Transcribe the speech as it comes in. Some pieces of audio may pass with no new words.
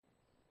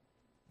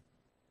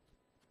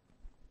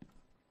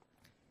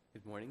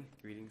Good morning.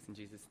 Greetings in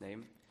Jesus'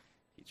 name,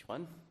 each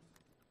one.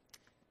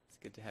 It's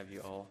good to have you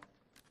all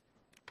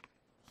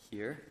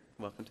here.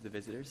 Welcome to the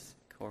visitors,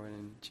 Corin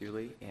and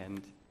Julie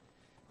and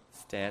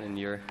Stan and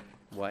your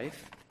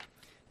wife.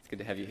 It's good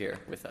to have you here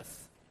with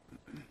us.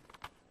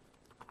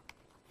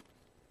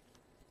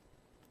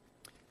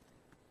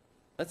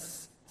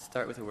 Let's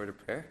start with a word of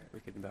prayer. We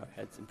could bow our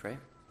heads and pray.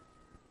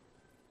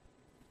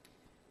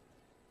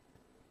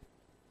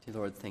 Dear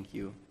Lord, thank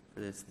you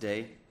for this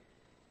day.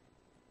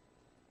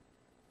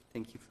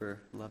 Thank you for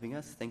loving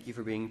us. Thank you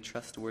for being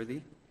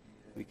trustworthy.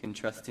 We can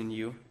trust in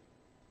you.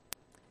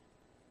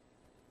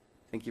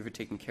 Thank you for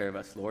taking care of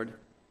us, Lord.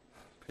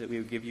 Pray that we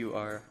would give you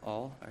our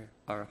all,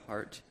 our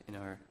heart and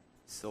our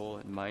soul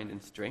and mind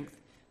and strength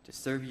to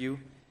serve you,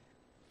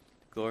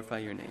 to glorify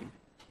your name.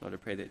 Lord, I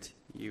pray that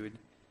you would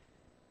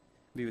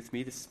be with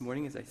me this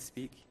morning as I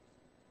speak.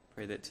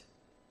 Pray that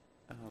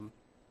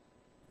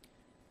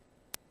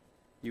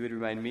you would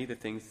remind me the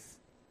things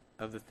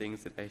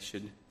that I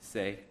should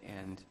say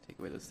and take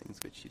away those things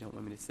which you don't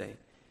want me to say.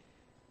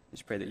 I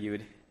just pray that you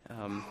would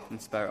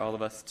inspire all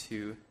of us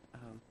to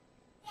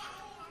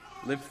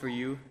live for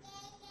you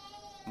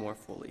more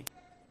fully.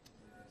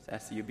 Just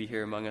ask that you be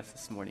here among us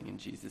this morning in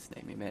Jesus'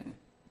 name. Amen.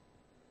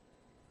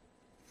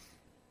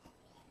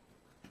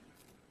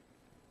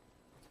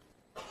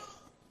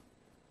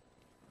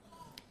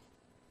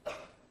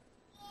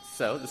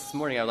 So this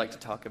morning I would like to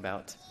talk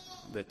about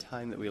the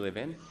time that we live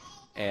in,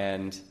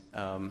 and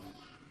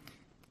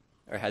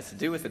or has to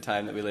do with the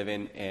time that we live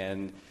in,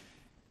 and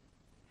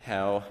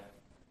how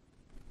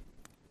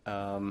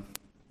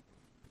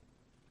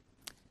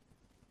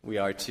we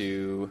are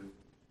to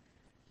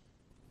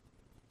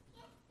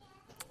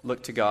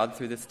look to God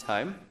through this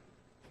time.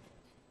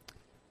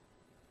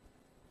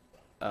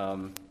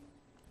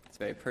 It's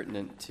very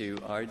pertinent to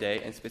our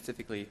day, and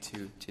specifically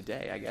to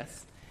today, I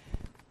guess.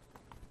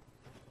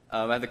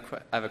 I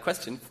have a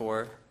question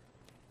for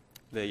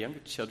the younger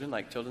children,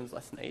 like children's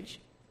lesson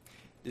age.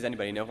 Does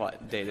anybody know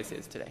what day this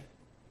is today?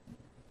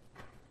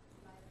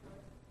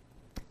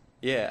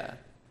 Yeah,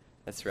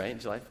 that's right,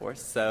 July 4th.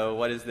 So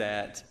what is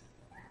that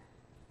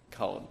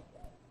called?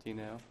 Do you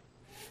know?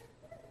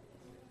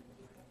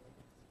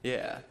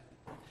 Yeah,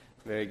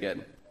 very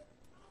good.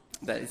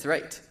 That is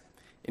right,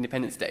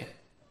 Independence Day.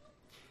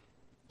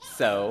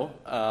 So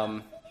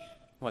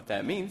what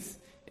that means,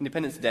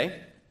 Independence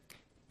Day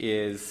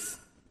is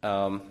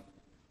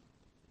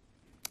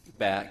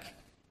back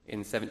in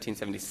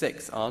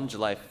 1776 on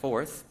July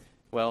 4th.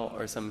 Well,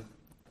 or some,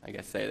 I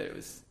guess, say that it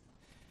was,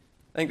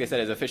 I think they said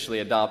it was officially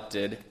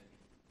adopted,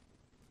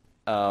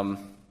 the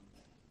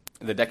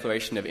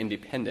Declaration of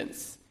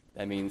Independence.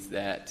 That means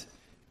that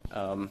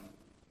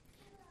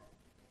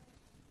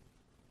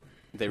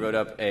they wrote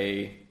up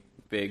a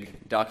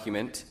big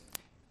document,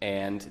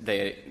 and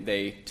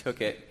they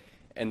took it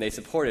and they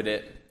supported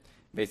it.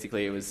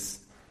 Basically, it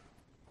was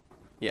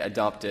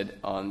adopted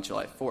on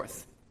July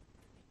 4th.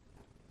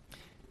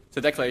 So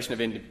the Declaration of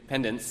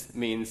Independence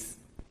means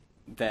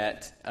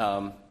that,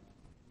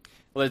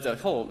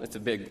 it's a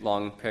big,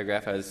 long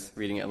paragraph. I was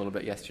reading it a little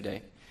bit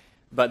yesterday.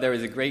 But there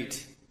was a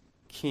great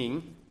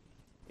king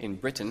in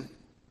Britain,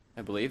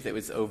 I believe, that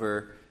was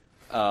over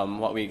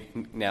what we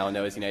now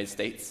know as the United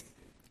States.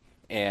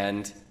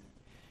 And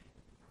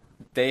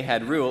they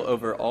had rule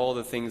over all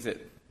the things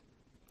that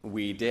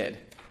we did.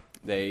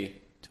 They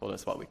told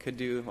us what we could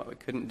do, what we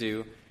couldn't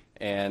do,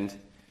 and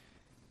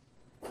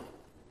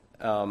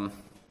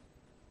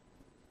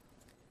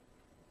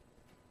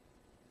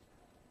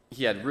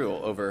he had rule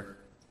over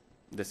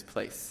this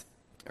place,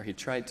 or he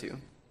tried to.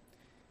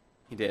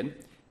 He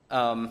did.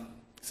 So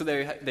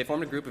they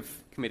formed a group of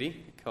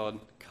committee called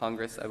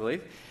Congress, I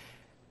believe,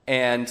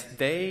 and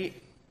they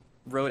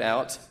wrote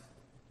out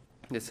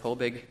this whole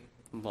big,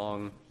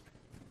 long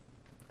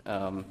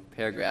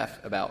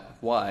paragraph about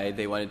why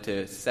they wanted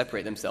to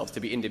separate themselves, to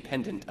be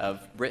independent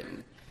of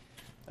Britain,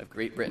 of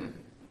Great Britain.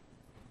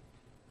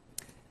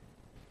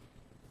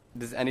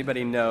 Does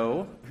anybody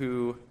know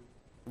who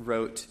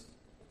wrote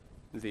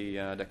the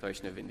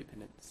Declaration of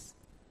Independence?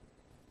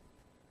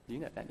 Do you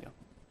know, Daniel?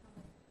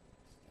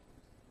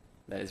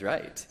 That is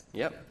right.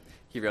 Yep.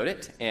 He wrote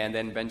it, and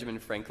then Benjamin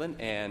Franklin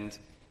and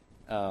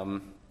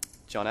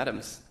John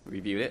Adams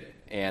reviewed it,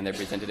 and they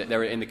presented it. They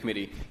were in the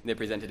committee, and they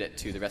presented it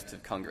to the rest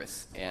of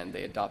Congress, and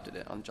they adopted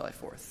it on July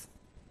 4th.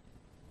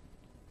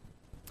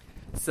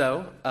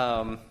 So,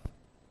 I'm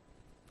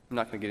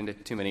not going to get into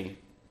too many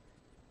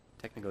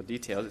technical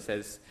details. It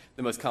says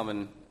the most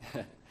common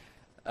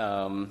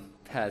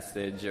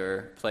passage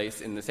or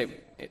place in the same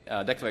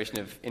Declaration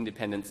of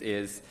Independence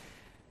is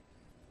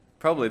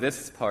probably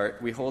this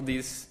part. We hold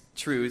these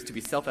truths to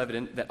be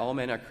self-evident that all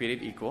men are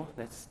created equal.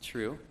 That's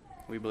true.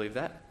 We believe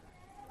that.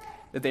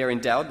 That they are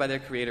endowed by their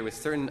Creator with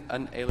certain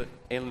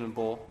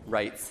unalienable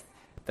rights.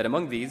 That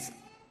among these,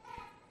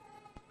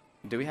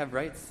 do we have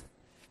rights?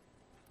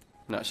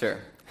 I'm not sure.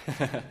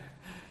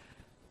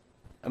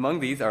 Among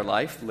these are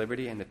life,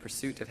 liberty, and the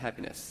pursuit of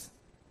happiness.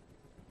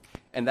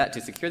 And that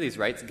to secure these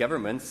rights,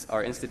 governments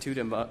are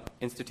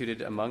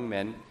instituted among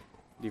men,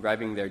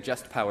 deriving their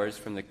just powers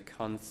from the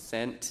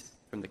consent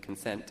from the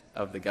consent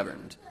of the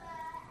governed.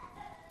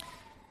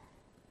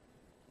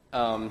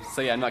 I'm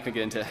not going to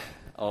get into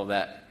all of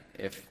that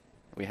if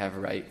we have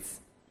rights.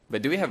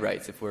 But do we have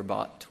rights if we're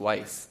bought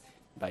twice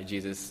by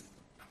Jesus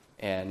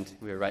and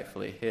we are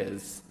rightfully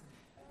his?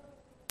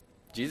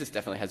 Jesus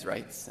definitely has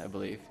rights, I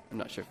believe. I'm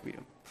not sure if we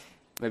do.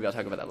 Maybe I'll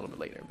talk about that a little bit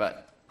later.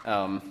 But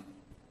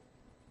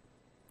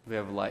we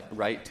have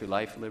right to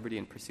life, liberty,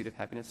 and pursuit of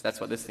happiness. That's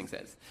what this thing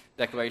says.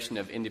 Declaration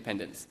of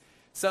Independence.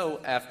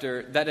 So that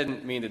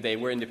didn't mean that they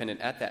were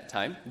independent at that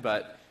time,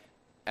 but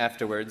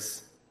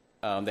afterwards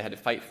they had to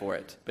fight for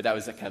it. But that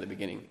was kind of the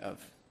beginning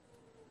of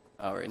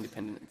our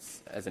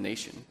independence as a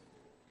nation.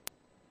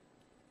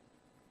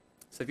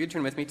 So if you'd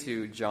turn with me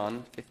to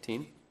John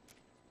 15.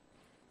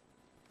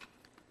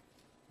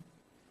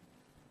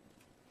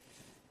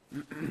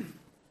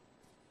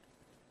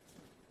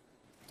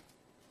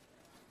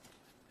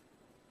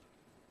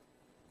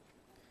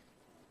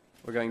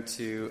 We're going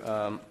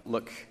to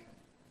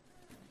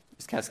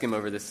just kind of skim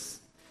over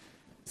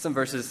some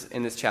verses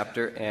in this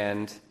chapter,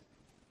 and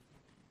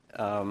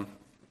look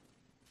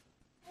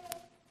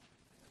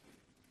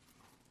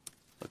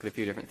at a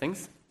few different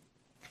things.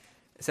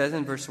 It says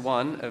in verse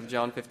 1 of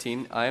John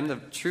 15, "I am the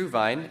true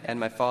vine, and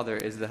my Father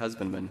is the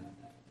husbandman."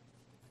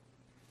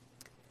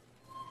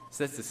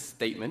 So that's a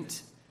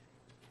statement.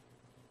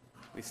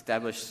 We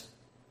established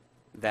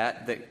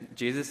that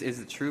Jesus is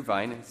the true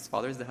vine, and his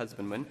Father is the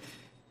husbandman.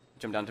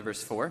 Jump down to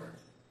verse 4.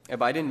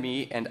 "Abide in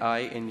me, and I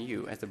in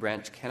you, as the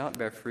branch cannot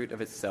bear fruit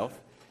of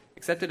itself,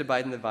 except it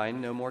abide in the vine,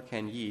 no more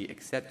can ye,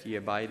 except ye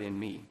abide in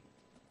me.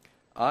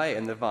 I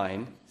am the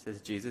vine,"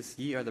 says Jesus,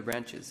 "ye are the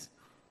branches.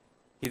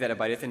 He that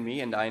abideth in me,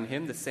 and I in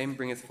him, the same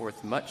bringeth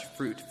forth much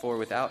fruit, for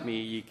without me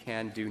ye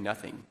can do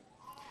nothing."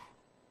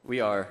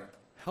 We are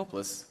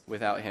helpless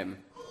without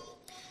him.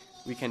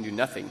 We can do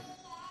nothing.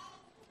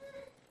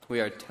 We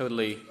are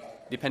totally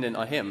dependent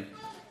on him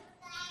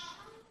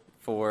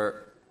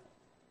for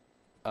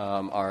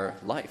our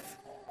life,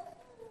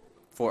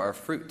 for our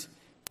fruit.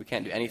 We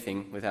can't do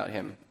anything without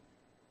him.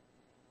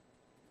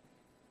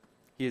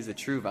 He is the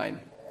true vine.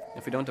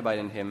 If we don't abide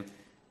in him,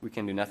 we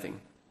can do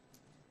nothing.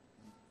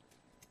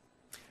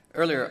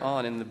 Earlier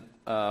on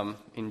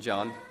in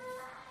John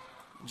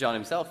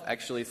himself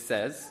actually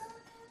says,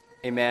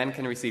 "A man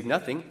can receive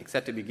nothing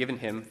except it be given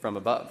him from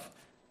above."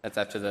 That's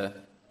after the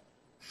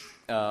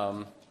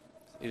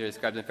either the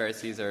scribes and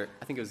Pharisees, or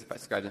I think it was the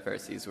scribes and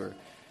Pharisees, were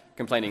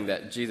complaining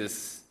that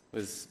Jesus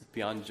was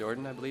beyond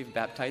Jordan, I believe,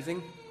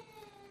 baptizing,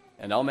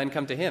 and all men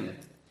come to him.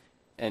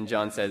 And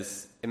John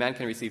says, "A man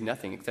can receive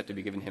nothing except to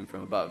be given him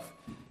from above,"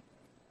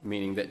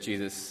 meaning that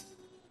Jesus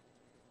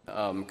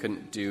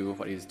couldn't do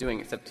what he was doing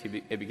except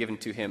it be given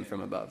to him from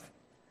above.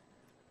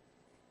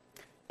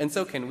 And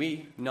so can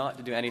we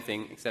not do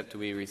anything except it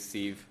be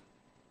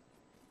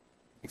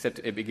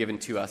given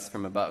to us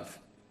from above.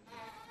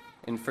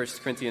 In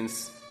 1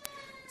 Corinthians,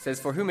 it says,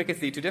 "For who maketh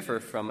thee to differ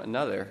from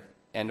another?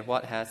 And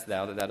what hast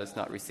thou that thou dost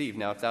not receive?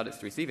 Now if thou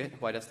didst receive it,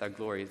 why dost thou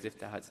glory as if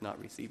thou hadst not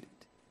received it?"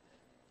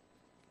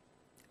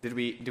 Do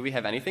we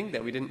have anything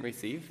that we didn't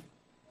receive?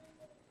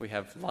 We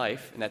have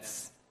life, and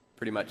that's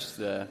pretty much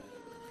the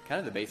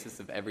basis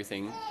of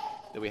everything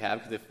that we have,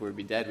 because if we would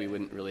be dead, we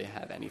wouldn't really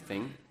have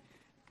anything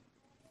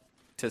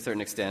to a certain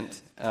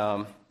extent.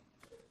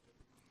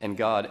 And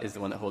God is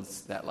the one that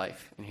holds that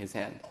life in his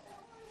hand.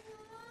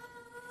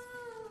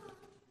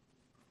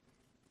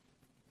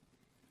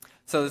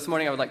 So this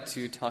morning I would like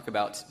to talk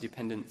about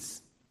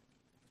dependence,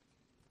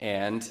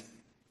 and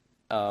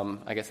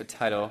I guess the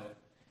title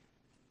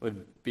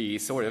would be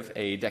sort of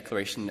a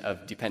declaration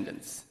of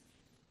dependence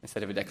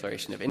instead of a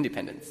declaration of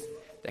independence.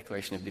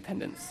 Declaration of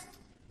dependence.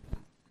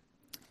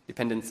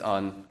 Dependence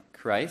on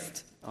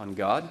Christ, on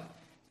God,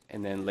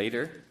 and then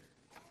later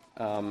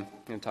I'm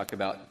going to talk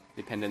about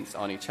dependence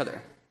on each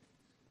other.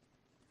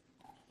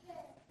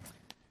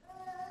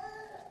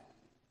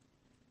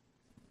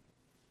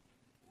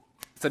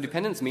 So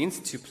dependence means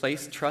to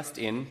place trust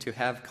in, to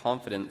have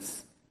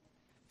confidence,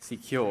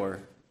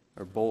 secure,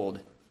 or bold.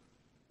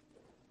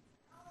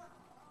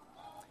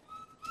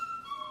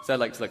 So I'd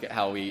like to look at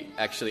how we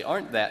actually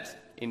aren't that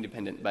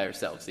independent by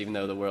ourselves, even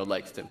though the world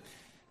likes to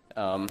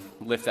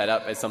lift that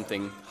up as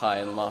something high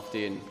and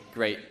lofty and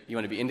great. You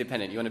want to be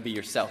independent. You want to be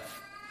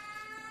yourself.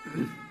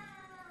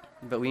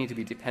 But we need to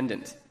be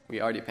dependent. We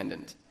are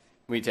dependent.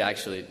 We need to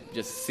actually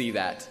just see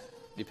that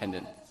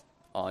dependence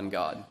on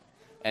God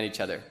and each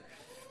other.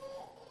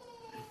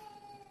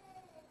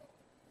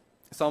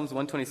 Psalms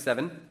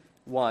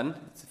 127:1,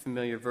 it's a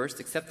familiar verse.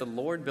 "Except the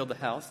Lord build the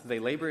house, they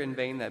labor in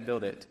vain that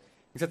build it.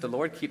 Except the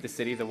Lord keep the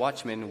city, the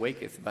watchman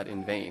waketh but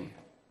in vain."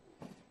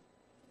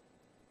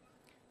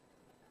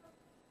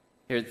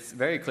 Here it's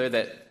very clear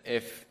that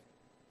if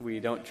we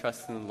don't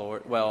trust in the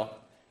Lord,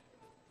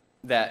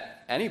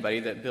 that anybody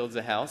that builds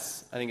a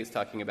house, I think it's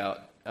talking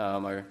about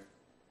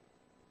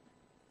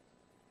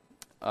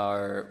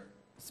our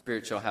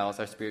spiritual house,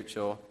 our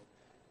spiritual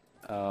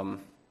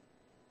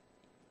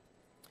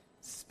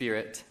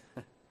spirit.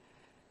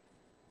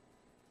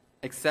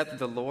 "Except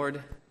the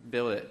Lord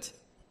build it,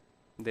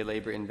 they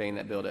labor in vain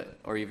that build it.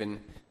 Or even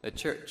the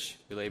church,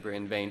 we labor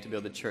in vain to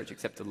build the church,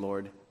 except the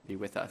Lord be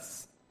with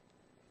us.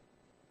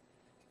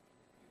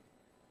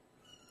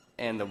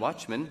 And the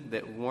watchman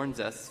that warns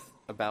us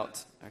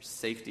about our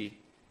safety,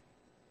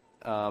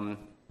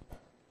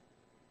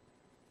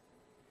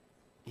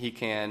 he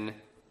can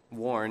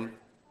warn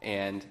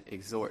and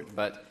exhort,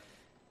 but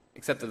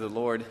except that the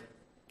Lord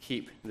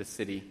keep the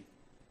city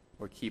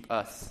or keep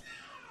us,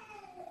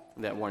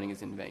 that warning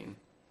is in vain.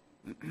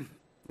 It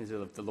is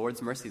of the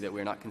Lord's mercy that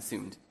we are not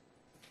consumed.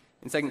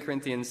 In 2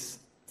 Corinthians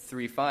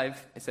 3:5,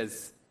 it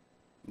says,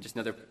 in just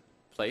another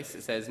place,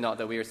 it says, not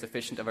that we are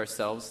sufficient of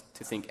ourselves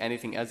to think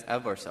anything as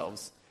of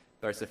ourselves,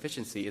 but our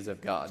sufficiency is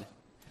of God.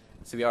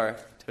 So we are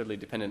totally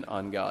dependent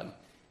on God.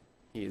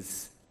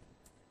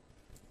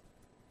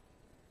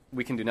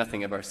 We can do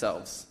nothing of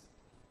ourselves.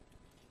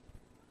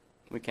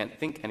 We can't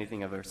think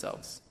anything of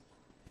ourselves.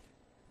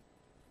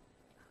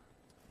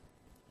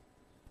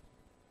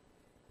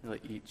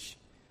 Really each.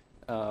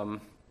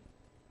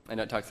 I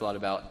know it talks a lot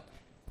about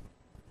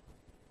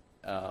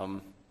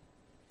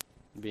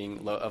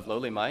being of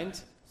lowly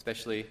mind,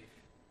 especially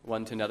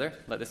one to another.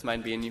 Let this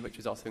mind be in you, which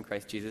was also in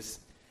Christ Jesus.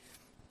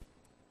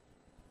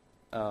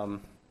 And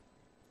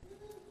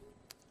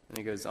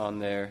it goes on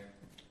there.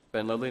 But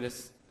in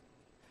lowliness,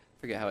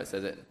 I forget how it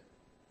says it.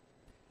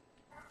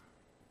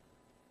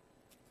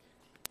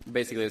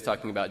 Basically, it's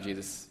talking about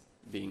Jesus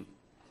being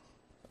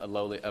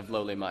of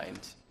lowly mind.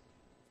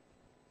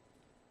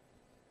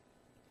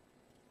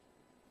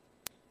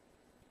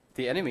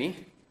 The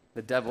enemy,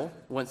 the devil,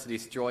 wants to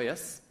destroy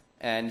us,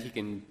 and he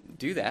can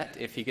do that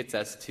if he gets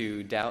us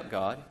to doubt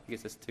God. He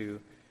gets us to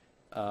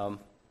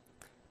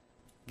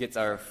gets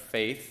our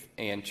faith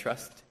and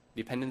trust,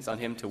 dependence on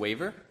him to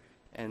waver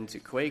and to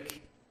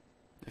quake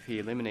if he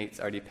eliminates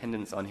our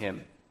dependence on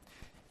him.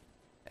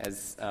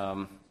 As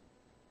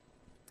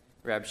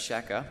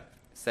Rabshakeh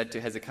said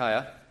to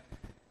Hezekiah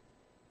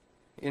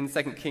in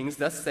 2 Kings,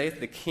 thus saith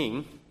the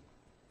king,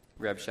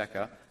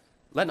 Rabshakeh,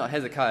 let not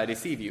Hezekiah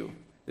deceive you.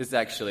 This is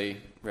actually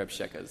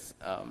Rabshakeh's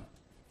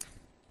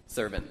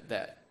servant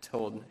that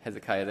told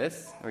Hezekiah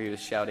this, or he was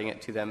shouting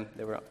it to them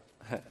that were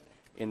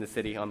in the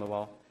city on the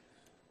wall.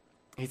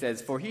 He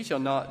says, for he shall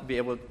not be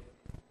able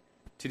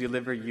to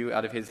deliver you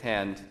out of his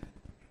hand.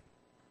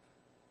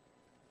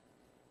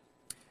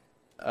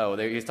 Oh,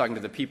 there he's talking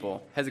to the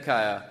people.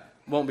 Hezekiah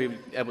won't be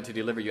able to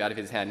deliver you out of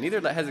his hand.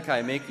 Neither let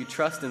Hezekiah make you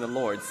trust in the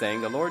Lord,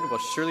 saying, the Lord will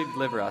surely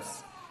deliver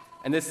us,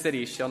 and this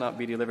city shall not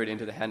be delivered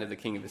into the hand of the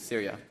king of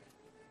Assyria.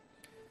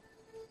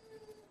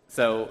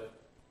 So,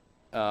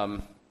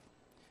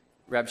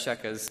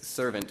 Rabshakeh's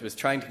servant was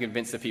trying to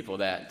convince the people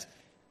that,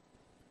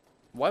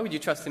 why would you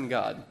trust in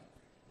God?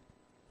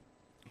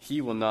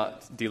 He will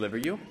not deliver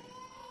you.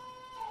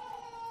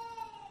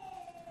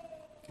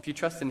 If you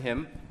trust in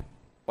him,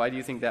 why do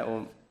you think that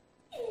will...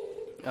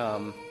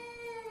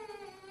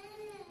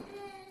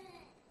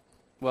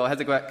 Well,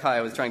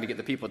 Hezekiah was trying to get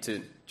the people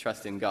to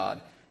trust in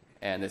God,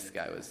 and this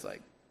guy was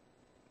like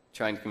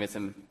trying to convince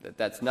him that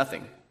that's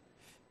nothing.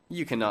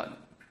 You cannot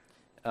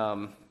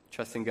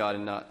trust in God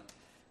and not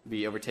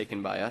be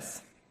overtaken by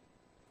us.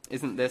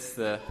 Isn't this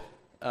the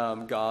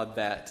God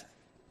that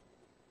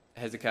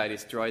Hezekiah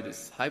destroyed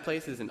these high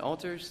places and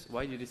altars?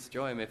 Why did you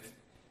destroy him if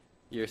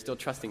you're still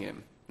trusting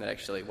him? That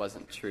actually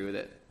wasn't true,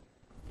 that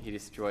he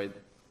destroyed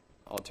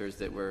altars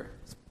that were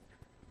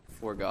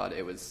for God.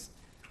 I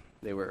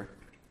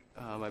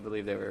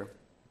believe they were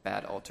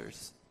bad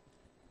altars,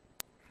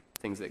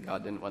 things that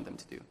God didn't want them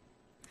to do.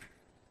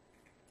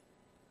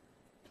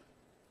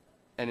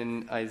 And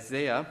in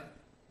Isaiah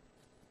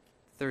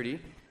 30,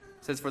 it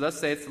says, for thus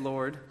saith the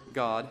Lord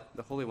God,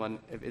 the Holy One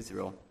of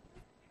Israel.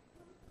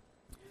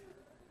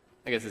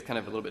 I guess it's kind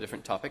of a little bit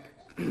different topic,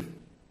 or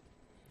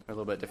a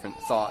little bit different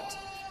thought.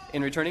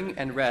 In returning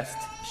and rest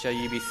shall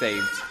ye be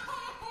saved.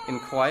 In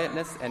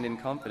quietness and in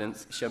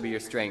confidence shall be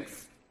your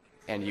strength,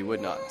 and ye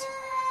would not.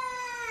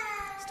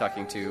 He's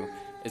talking to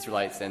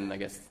Israelites and, I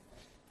guess,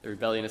 the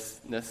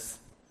rebelliousness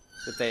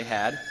that they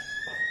had.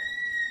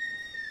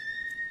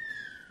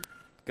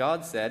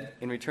 God said,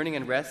 in returning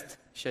and rest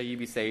shall ye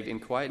be saved. In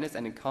quietness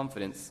and in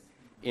confidence,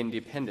 in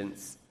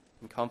dependence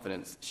and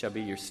confidence shall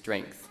be your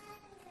strength.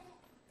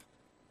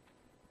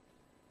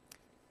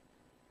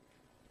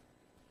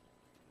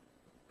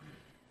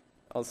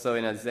 Also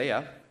in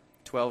Isaiah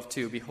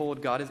 12:2,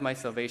 behold, God is my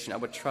salvation. I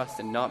will trust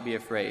and not be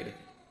afraid.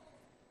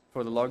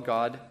 For the Lord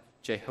God,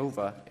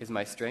 Jehovah, is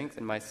my strength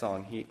and my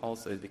song. He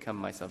also has become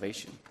my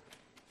salvation.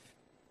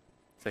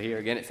 So here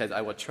again it says,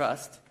 I will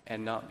trust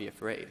and not be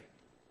afraid.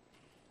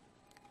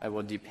 I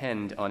will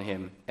depend on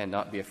him and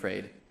not be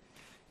afraid.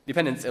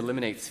 Dependence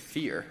eliminates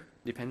fear.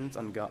 Dependence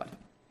on God.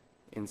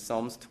 In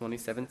Psalms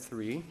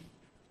 27:3,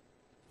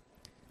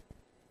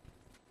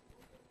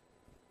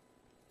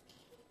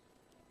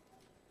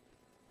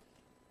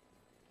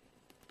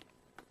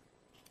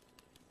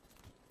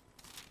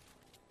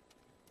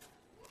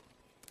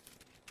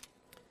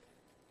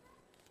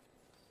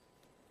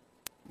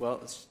 well,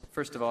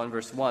 first of all, in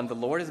verse 1, the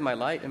Lord is my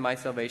light and my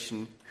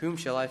salvation. Whom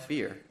shall I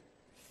fear?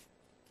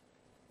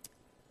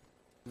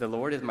 The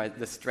Lord is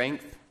the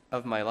strength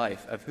of my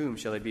life. Of whom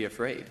shall I be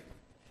afraid?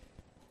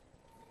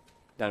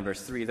 Down in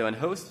verse 3, though an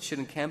host should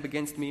encamp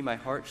against me, my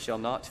heart shall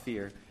not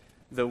fear.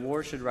 Though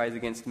war should rise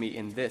against me,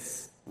 in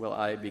this will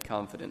I be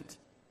confident.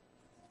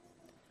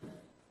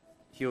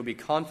 He will be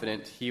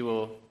confident, he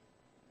will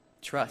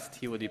trust,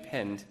 he will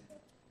depend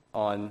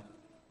on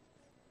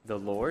the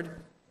Lord,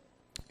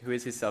 who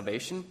is his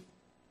salvation,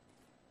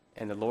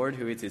 and the Lord,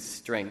 who is his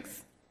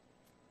strength.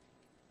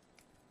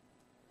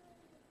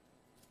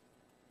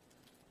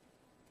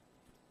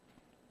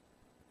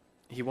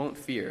 He won't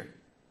fear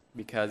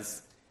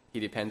because he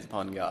depends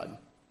upon God.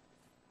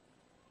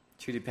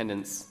 True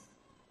dependence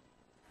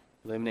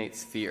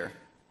eliminates fear.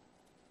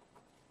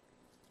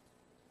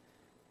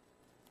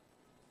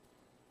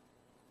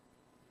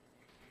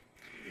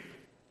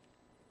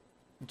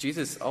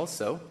 Jesus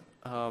also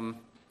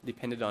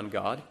depended on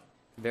God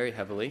very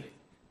heavily.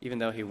 Even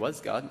though he was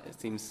God, it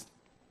seems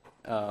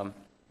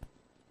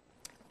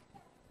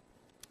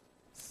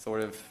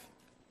sort of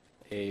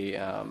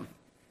a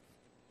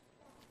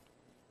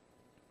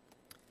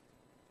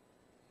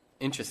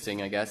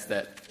interesting, I guess,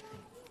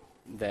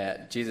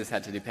 that Jesus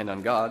had to depend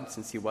on God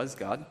since he was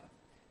God,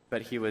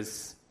 but he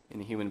was in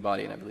a human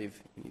body, and I believe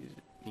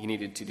he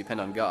needed to depend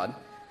on God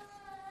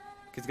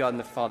because God and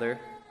the Father,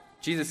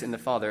 Jesus and the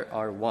Father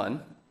are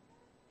one.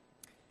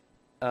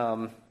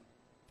 Let's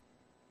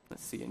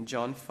see, in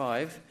John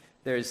 5,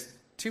 there's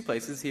two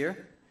places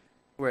here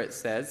where it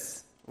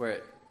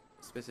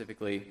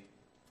specifically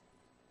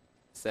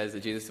says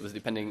that Jesus was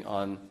depending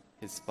on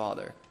his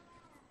Father.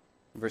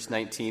 Verse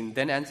 19,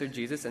 then answered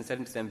Jesus and said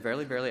unto them,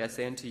 verily, verily, I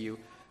say unto you,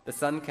 the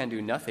Son can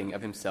do nothing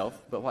of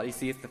himself, but what he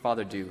seeth the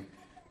Father do.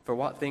 For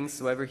what things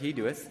soever he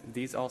doeth,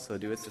 these also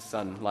doeth the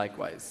Son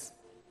likewise.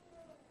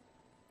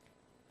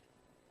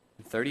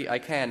 30, I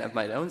can of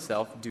mine own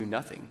self do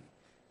nothing.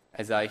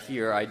 As I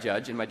hear, I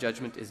judge, and my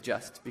judgment is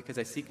just, because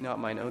I seek not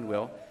mine own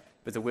will,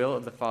 but the will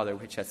of the Father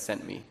which hath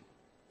sent me.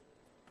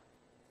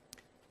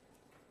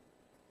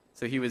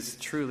 So he was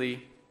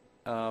truly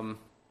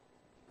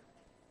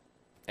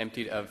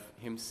emptied of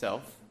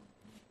himself.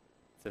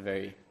 It's a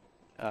very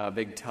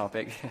big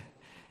topic.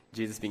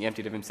 Jesus being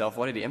emptied of himself.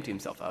 What did he empty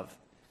himself of?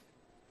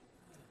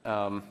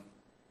 But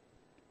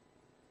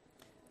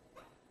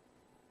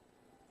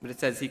it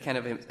says he can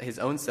of his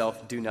own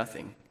self do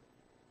nothing,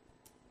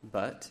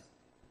 but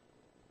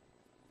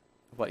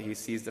what he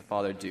sees the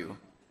Father do.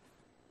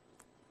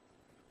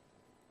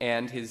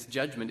 And his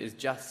judgment is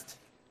just.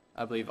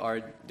 I believe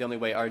the only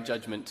way our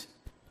judgment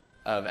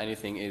of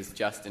anything is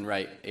just and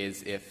right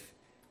is if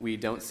we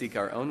don't seek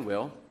our own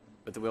will,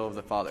 but the will of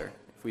the Father,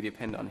 if we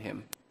depend on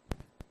him.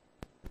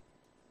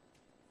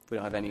 If we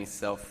don't have any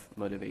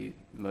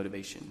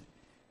self-motivation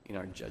in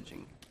our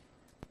judging.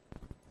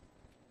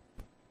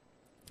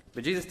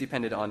 But Jesus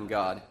depended on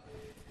God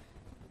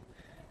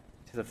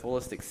to the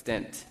fullest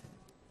extent.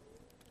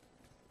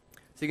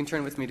 So you can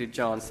turn with me to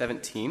John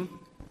 17,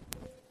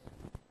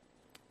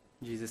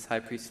 Jesus' high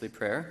priestly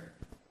prayer.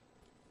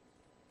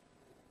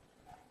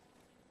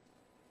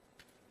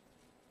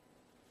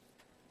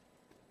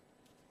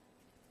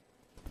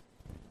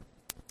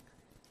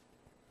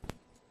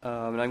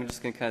 And I'm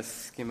just going to kind of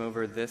skim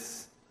over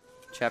this,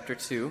 chapter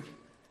 2.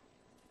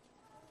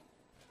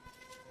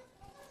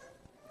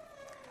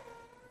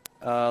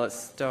 Let's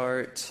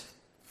start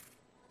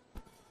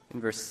in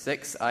verse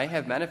 6. I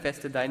have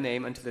manifested thy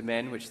name unto the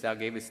men which thou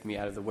gavest me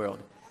out of the world.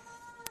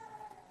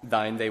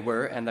 Thine they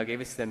were, and thou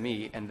gavest them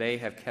me, and they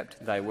have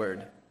kept thy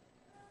word.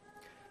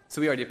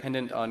 So we are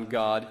dependent on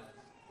God,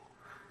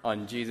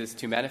 on Jesus,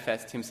 to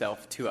manifest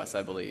himself to us,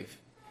 I believe.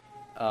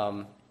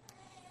 Because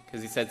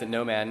he said that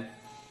no man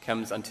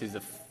comes unto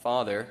the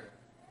Father,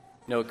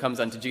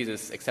 comes unto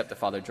Jesus except the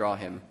Father draw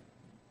him.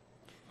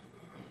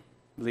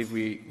 I believe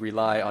we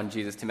rely on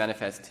Jesus to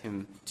manifest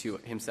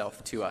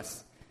himself to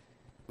us.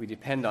 We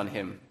depend on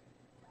him.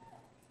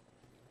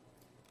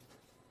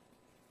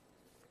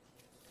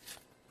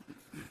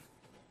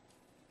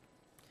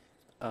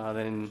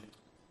 Then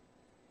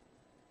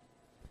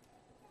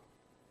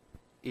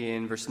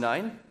in verse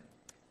 9,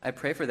 I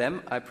pray for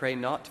them. I pray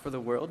not for the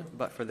world,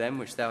 but for them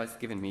which thou hast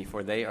given me,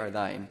 for they are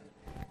thine.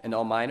 And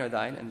all mine are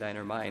thine, and thine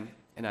are mine,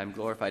 and I am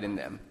glorified in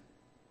them.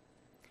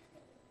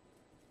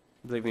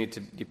 I believe we need to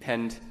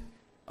depend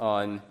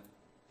on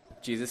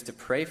Jesus to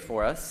pray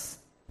for us.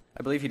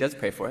 I believe he does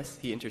pray for us.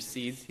 He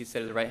intercedes. He's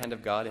set at the right hand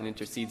of God and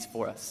intercedes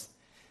for us.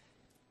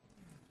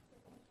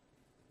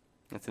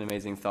 That's an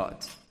amazing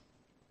thought.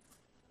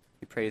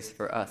 He prays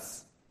for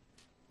us,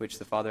 which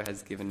the Father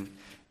has given.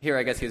 Here,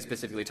 I guess he was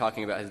specifically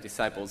talking about his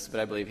disciples,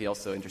 but I believe he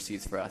also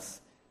intercedes for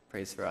us,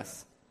 prays for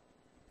us.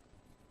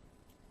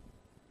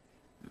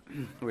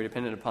 We're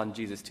dependent upon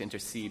Jesus to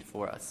intercede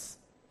for us.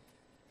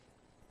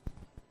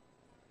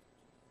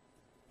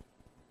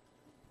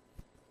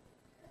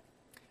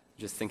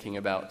 Just thinking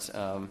about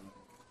I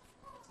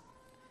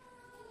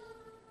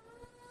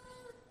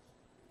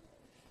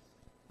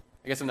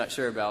guess I'm not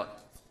sure about.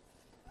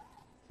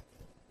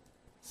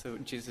 So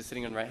Jesus is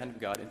sitting on the right hand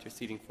of God,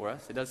 interceding for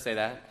us. It does say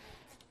that.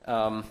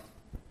 But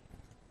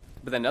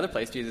then another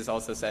place, Jesus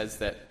also says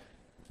that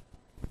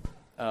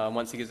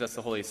once he gives us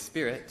the Holy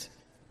Spirit,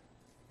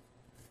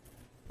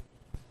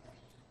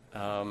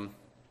 what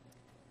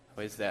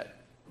is that?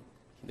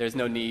 There's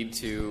no need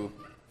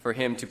for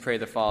him to pray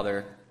to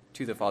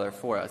the Father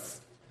for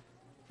us,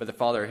 but the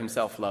Father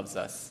himself loves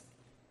us.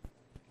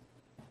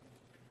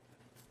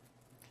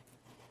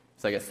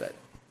 So I guess that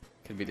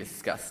could be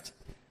discussed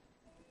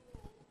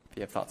if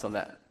you have thoughts on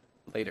that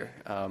later.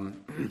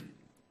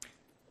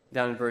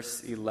 Down in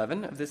verse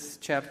 11 of this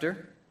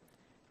chapter.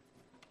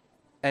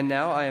 And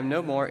now I am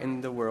no more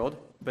in the world,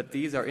 but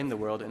these are in the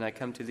world, and I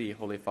come to thee,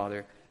 Holy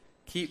Father.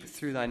 Keep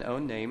through thine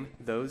own name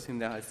those whom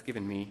thou hast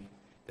given me,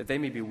 that they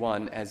may be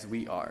one as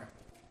we are.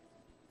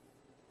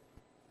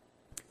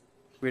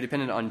 We are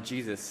dependent on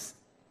Jesus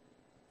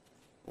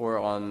or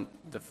on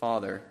the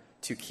Father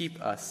to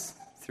keep us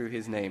through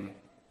his name.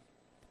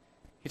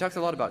 He talks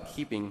a lot about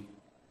keeping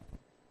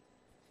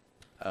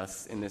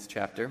us in this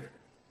chapter,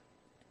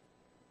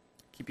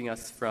 keeping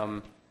us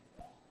from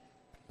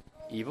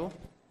evil,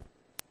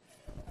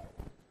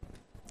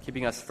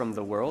 keeping us from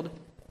the world.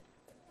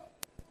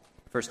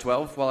 Verse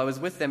 12, while I was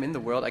with them in the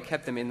world, I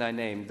kept them in thy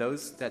name.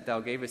 Those that thou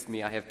gavest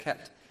me I have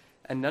kept,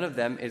 and none of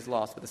them is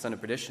lost but the son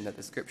of perdition, that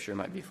the scripture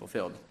might be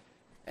fulfilled.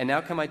 And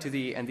now come I to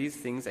thee, and these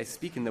things I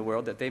speak in the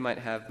world, that they might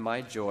have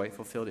my joy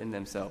fulfilled in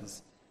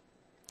themselves.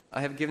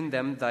 I have given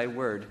them thy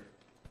word,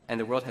 and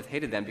the world hath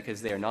hated them,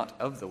 because they are not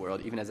of the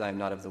world, even as I am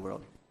not of the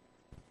world.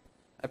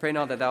 I pray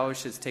not that thou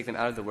shouldst take them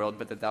out of the world,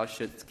 but that thou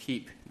shouldst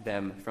keep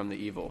them from the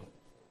evil.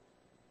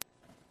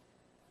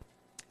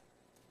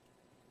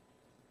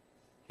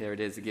 There it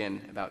is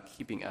again, about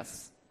keeping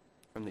us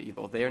from the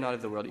evil. They are not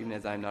of the world, even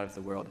as I am not of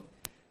the world.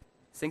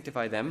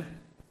 Sanctify them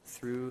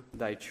through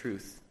thy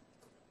truth.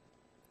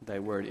 Thy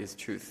word is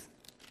truth.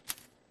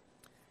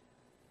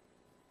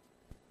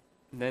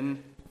 And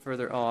then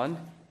further on,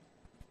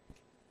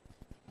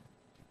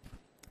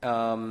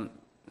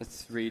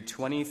 let's read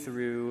 20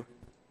 through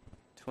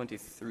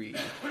 23.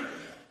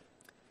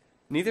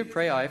 Neither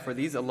pray I for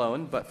these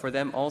alone, but for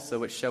them also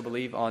which shall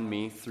believe on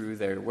me through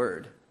their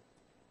word.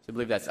 So I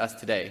believe that's us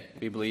today.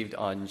 We believed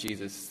on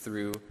Jesus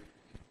through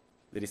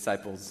the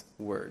disciples'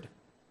 word.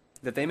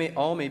 That they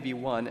all may be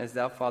one, as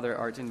thou, Father,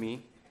 art in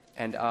me,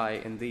 and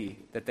I in thee,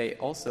 that they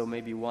also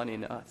may be one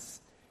in us,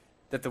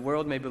 that the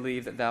world may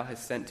believe that thou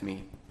hast sent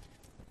me.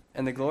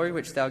 And the glory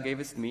which thou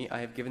gavest me I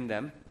have given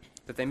them,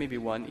 that they may be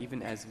one,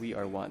 even as we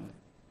are one.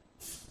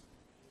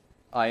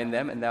 I in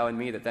them, and thou in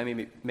me, that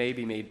they may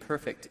be made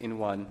perfect in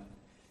one,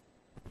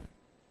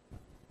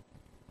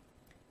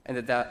 and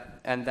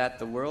that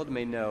the world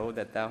may know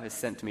that thou hast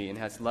sent me, and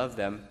hast loved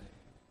them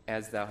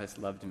as thou hast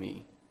loved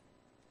me.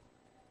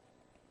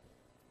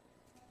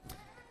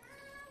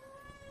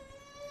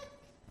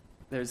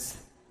 There's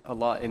a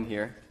lot in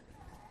here.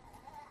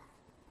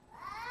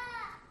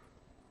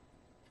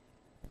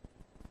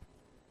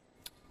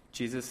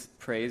 Jesus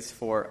prays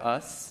for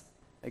us.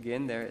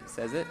 Again, there it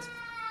says it.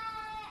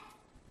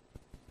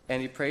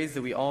 And he prays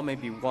that we all may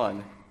be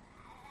one.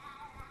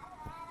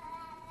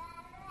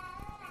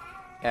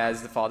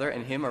 As the Father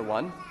and him are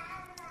one,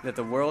 that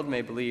the world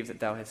may believe that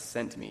thou hast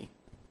sent me.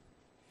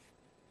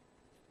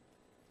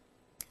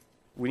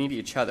 We need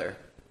each other.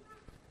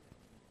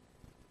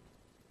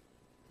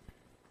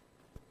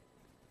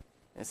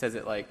 It says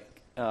it like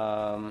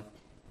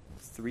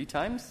 3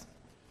 times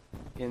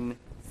in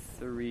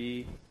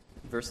 3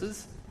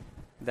 verses,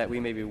 that we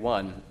may be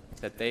one,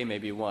 that they may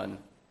be one,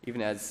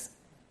 even as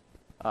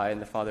I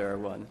and the Father are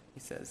one, he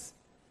says.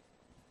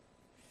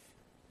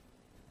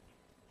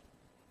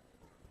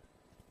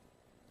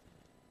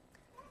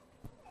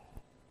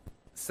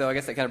 So I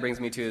guess that kind of brings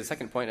me to the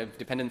second point of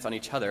dependence on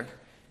each other,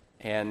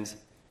 and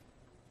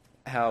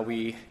how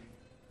we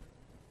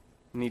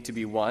need to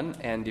be one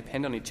and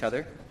depend on each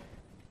other.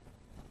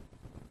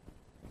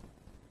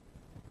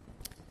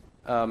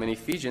 In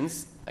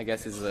Ephesians, I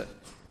guess, is a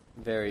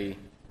very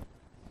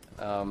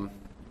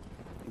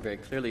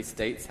clearly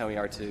states how we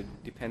are to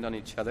depend on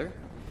each other.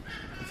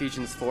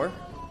 Ephesians 4.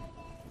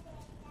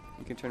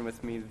 You can turn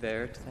with me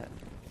there to that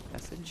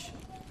passage.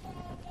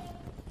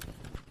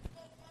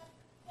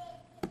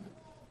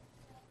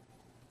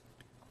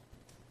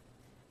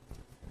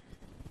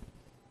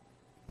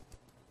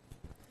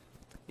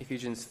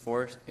 Ephesians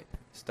 4,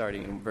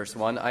 starting in verse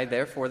 1. I,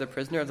 therefore, the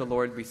prisoner of the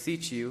Lord,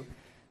 beseech you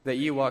that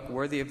ye walk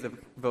worthy of the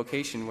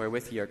vocation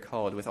wherewith ye are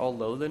called, with all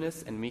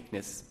lowliness and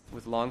meekness,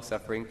 with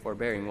longsuffering,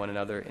 forbearing one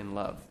another in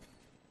love,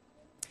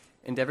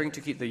 endeavoring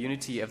to keep the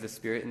unity of the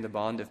Spirit in the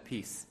bond of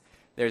peace.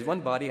 There is one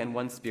body and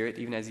one Spirit,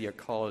 even as ye are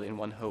called in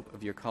one hope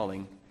of your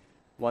calling,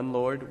 one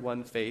Lord,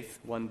 one faith,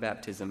 one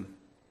baptism,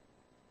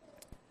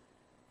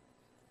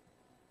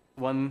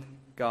 one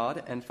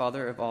God and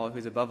Father of all, who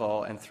is above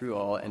all and through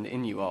all and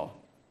in you all.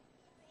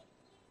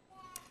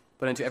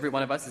 But unto every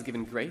one of us is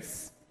given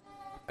grace,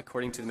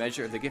 according to the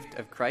measure of the gift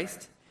of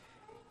Christ.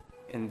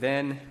 And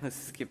then, let's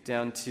skip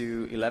down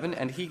to 11.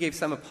 And he gave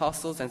some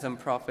apostles, and some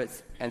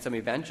prophets, and some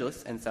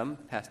evangelists, and some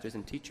pastors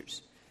and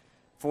teachers,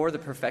 for the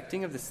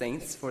perfecting of the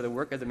saints, for the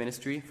work of the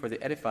ministry, for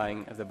the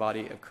edifying of the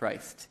body of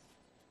Christ.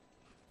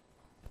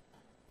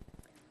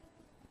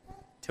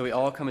 till we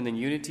all come in the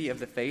unity of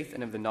the faith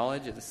and of the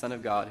knowledge of the Son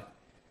of God,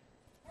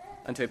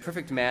 unto a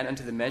perfect man,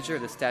 unto the measure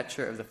of the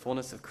stature of the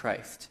fullness of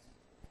Christ.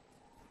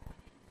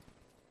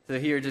 So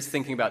here, just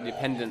thinking about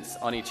dependence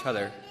on each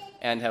other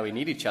and how we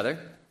need each other,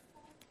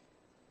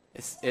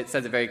 it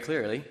says it very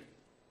clearly.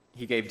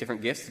 He gave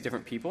different gifts to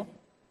different people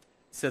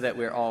so that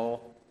we're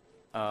all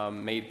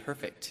made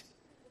perfect.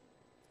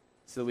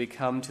 So we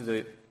come to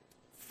the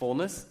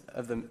fullness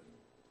of the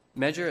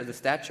measure of the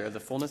stature of the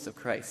fullness of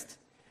Christ.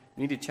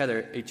 We need each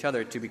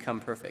other to become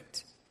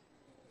perfect.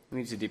 We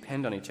need to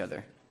depend on each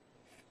other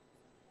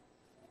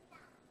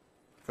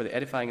for the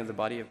edifying of the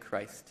body of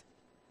Christ.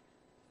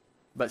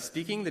 But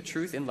speaking the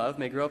truth in love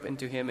may grow up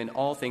into him in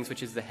all things,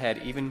 which is the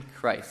head, even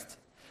Christ,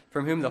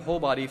 from whom the whole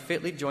body,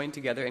 fitly joined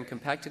together and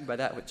compacted by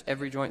that which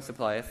every joint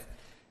supplieth,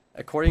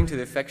 according to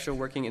the effectual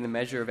working in the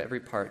measure of every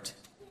part,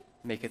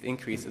 maketh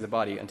increase of the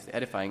body unto the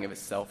edifying of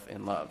itself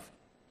in love.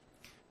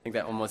 I think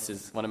that almost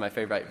is one of my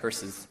favorite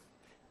verses.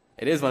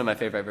 It is one of my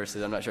favorite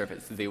verses. I'm not sure if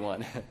it's the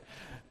one.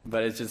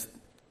 But it just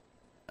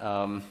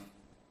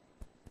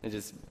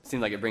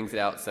seems like it brings it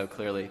out so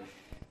clearly.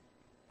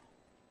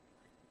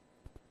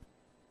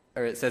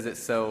 Or it says it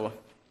so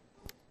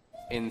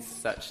in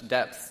such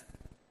depth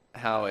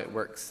how it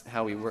works,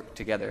 how we work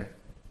together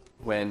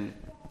when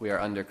we are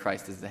under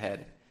Christ as the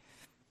head.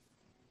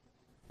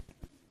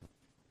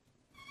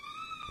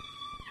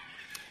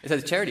 It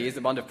says charity is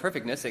the bond of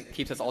perfectness. It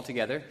keeps us all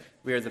together.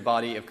 We are the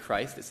body of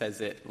Christ. It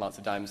says it lots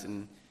of times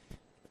in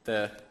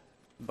the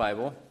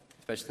Bible,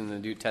 especially in the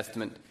New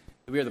Testament.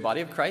 We are the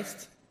body of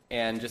Christ,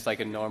 and just like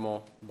a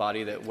normal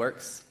body that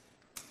works,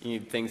 you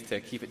need things to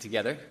keep it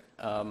together.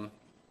 I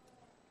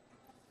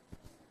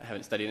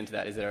haven't studied into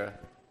that. Is it our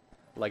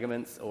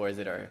ligaments, or is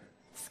it our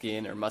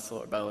skin, or muscle,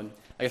 or bone?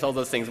 I guess all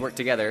those things work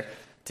together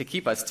to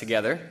keep us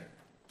together.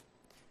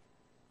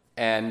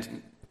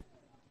 And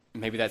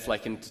maybe that's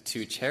likened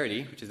to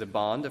charity, which is a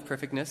bond of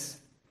perfectness.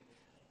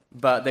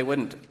 But they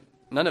wouldn't.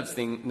 None of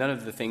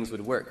the things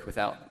would work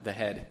without the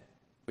head,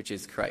 which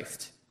is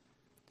Christ.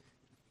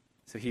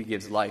 So he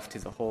gives life to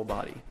the whole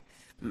body.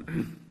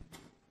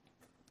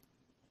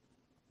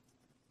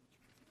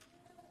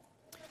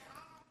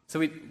 So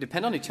we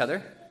depend on each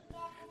other.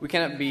 We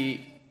cannot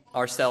be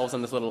ourselves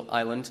on this little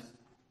island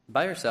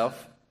by ourselves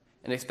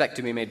and expect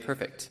to be made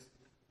perfect.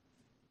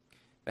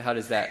 But how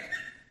does that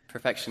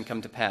perfection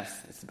come to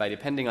pass? It's by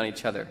depending on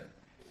each other.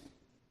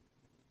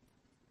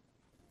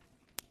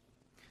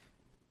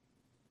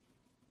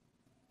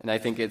 And I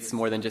think it's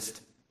more than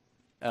just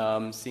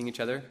seeing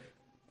each other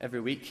every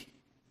week,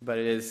 but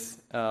it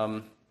is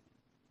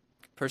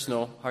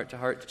personal,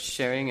 heart-to-heart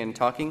sharing and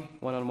talking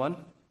one-on-one.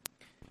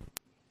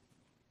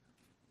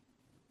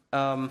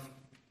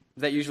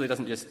 That usually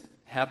doesn't just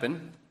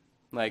happen.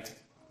 Like,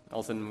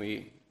 all of a sudden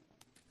we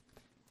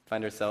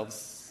find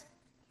ourselves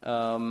in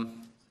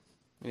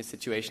a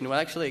situation. Well,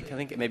 actually, I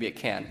think maybe it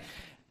can.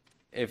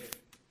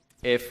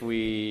 If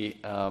we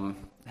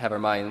have our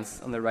minds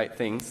on the right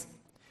things.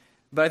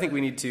 But I think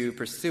we need to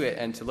pursue it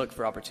and to look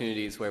for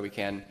opportunities where we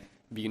can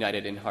be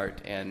united in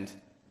heart and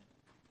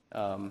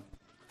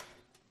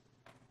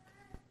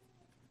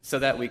so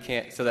that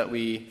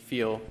we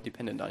feel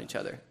dependent on each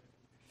other.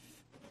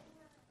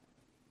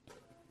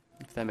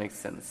 If that makes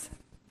sense.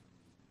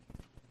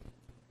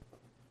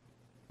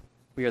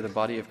 We are the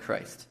body of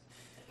Christ.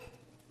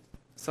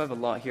 So I have a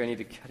lot here. I need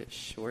to cut it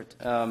short.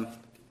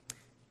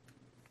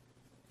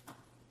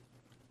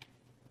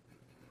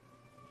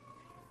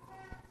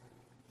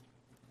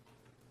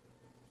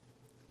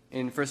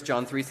 In 1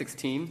 John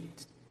 3:16,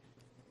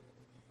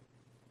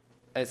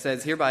 it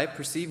says, "Hereby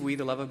perceive we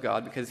the love of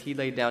God, because he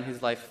laid down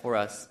his life for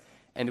us,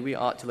 and we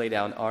ought to lay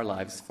down our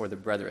lives for the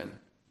brethren."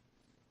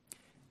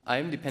 I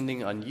am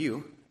depending on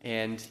you,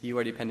 and you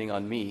are depending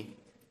on me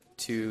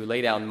to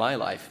lay down my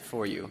life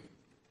for you.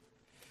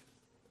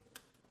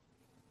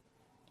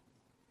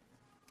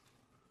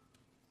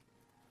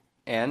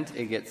 And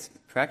it gets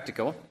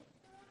practical,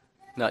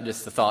 not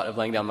just the thought of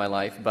laying down my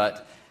life,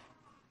 but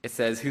it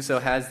says, "Whoso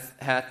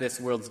hath this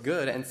world's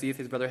good, and seeth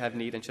his brother have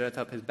need, and shutteth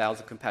up his bowels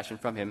of compassion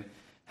from him,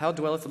 how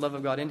dwelleth the love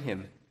of God in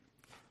him?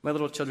 My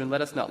little children,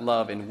 let us not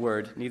love in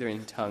word, neither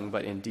in tongue,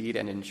 but in deed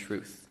and in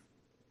truth."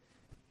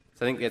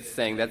 So I think it's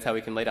saying that's how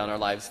we can lay down our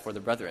lives for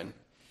the brethren.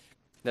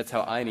 That's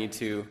how I need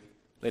to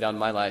lay down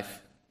my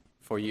life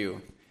for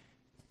you.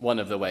 One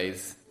of the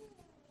ways.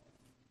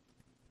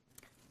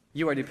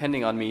 You are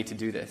depending on me to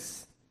do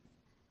this.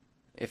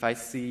 If I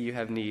see you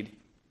have need,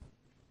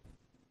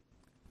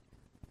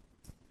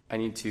 I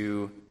need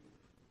to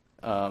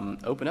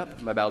open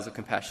up my bowels of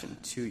compassion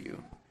to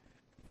you.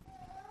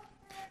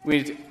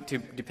 We need to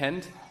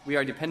depend. We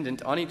are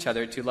dependent on each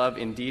other to love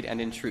in deed and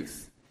in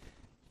truth.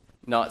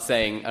 Not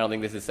saying, I don't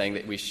think this is saying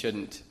that we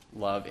shouldn't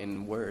love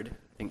in word.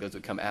 I think those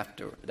would come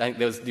after. I think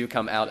those do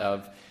come out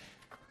of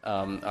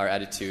our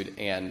attitude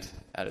and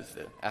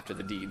after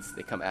the deeds.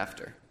 They come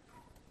after.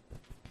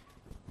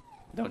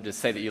 Don't just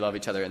say that you love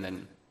each other and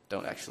then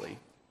don't actually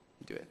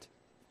do it.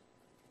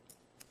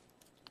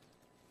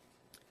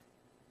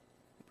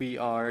 We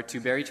are to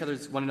bear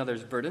one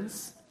another's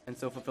burdens and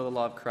so fulfill the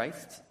law of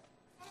Christ.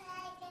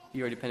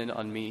 you are dependent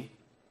on me,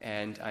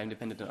 and I'm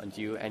dependent on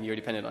you, and you're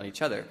dependent on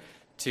each other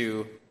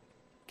to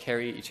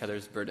carry each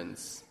other's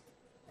burdens.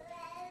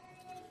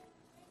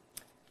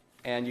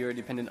 And you're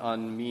dependent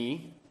on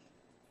me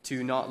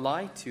to not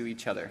lie to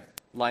each other.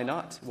 Lie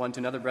not one to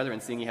another,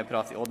 brethren, seeing ye have put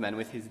off the old man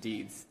with his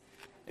deeds.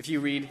 If you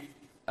read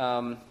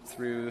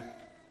through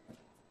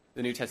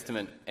the New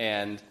Testament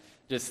and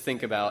just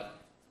think about,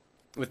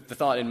 with the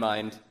thought in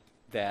mind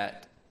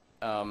that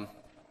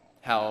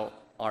how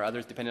are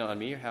others dependent on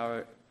me,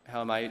 or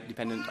how am I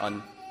dependent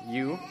on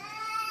you?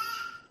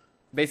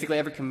 Basically,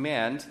 every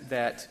command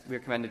that we are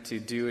commanded to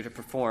do or to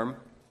perform,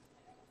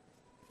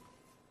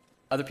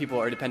 other people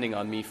are depending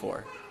on me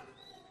for.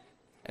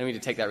 And we need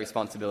to take that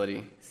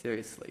responsibility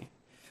seriously.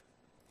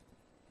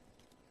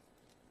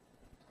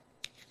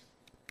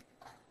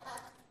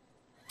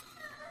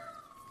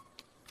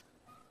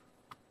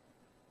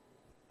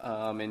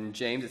 In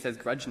James, it says,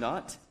 grudge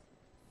not.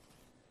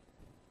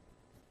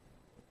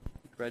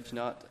 Grudge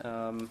not.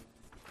 I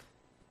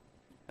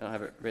don't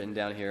have it written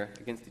down here.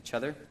 Against each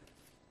other.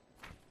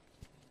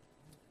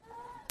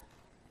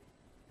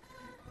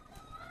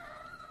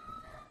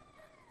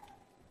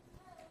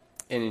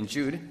 And in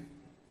Jude,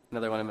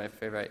 another one of my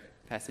favorite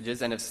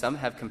passages, and if some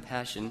have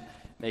compassion,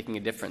 making a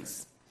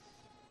difference,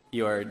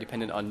 you are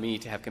dependent on me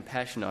to have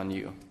compassion on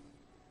you.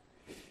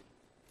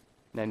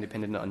 And I'm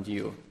dependent on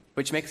you,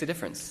 which makes a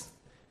difference.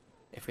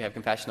 If we have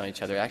compassion on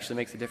each other, it actually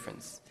makes a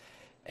difference.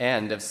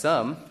 And of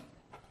some,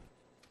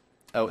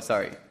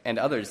 and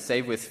others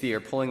save with fear,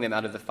 pulling them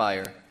out of the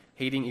fire,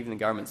 hating even the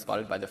garment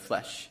spotted by the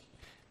flesh.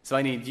 So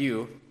I need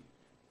you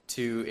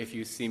to, if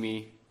you see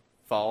me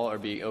fall or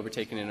be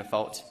overtaken in a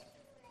fault,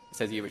 it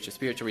says ye which are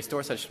spirit, to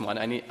restore such one.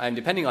 I'm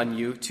depending on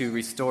you to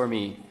restore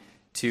me,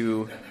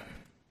 to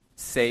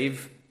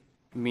save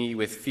me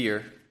with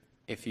fear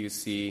if you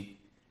see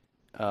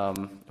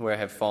where I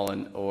have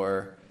fallen,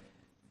 or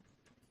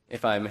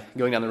if I'm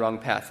going down the wrong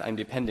path. I'm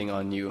depending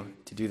on you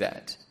to do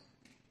that.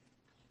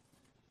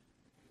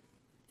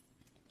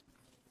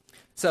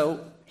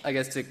 So, I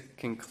guess to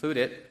conclude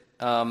it,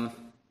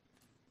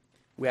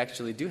 we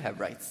actually do have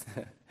rights.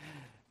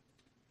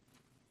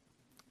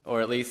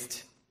 Or at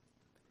least,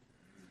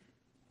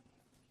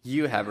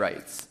 you have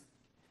rights.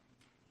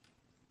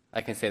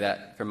 I can say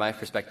that from my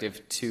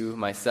perspective to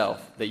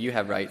myself, that you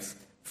have rights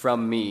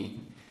from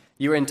me.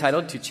 You are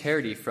entitled to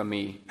charity from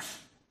me.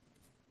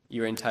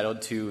 You are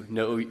entitled to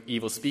no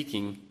evil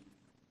speaking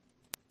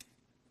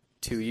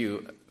to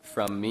you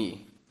from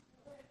me.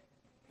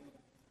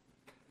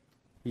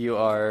 You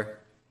are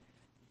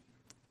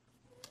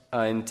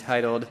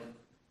entitled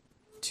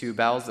to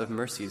bowels of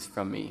mercies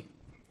from me.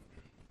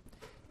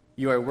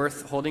 You are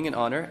worth holding in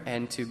honor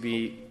and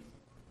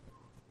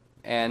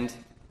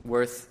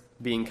worth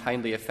being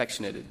kindly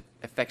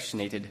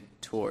affectionated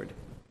toward.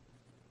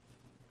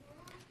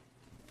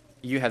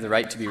 You have the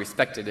right to be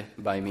respected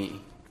by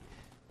me,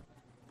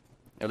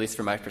 at least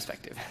from my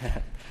perspective.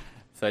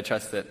 So I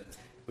trust that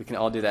we can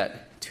all do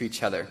that to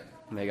each other.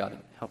 May God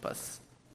help us.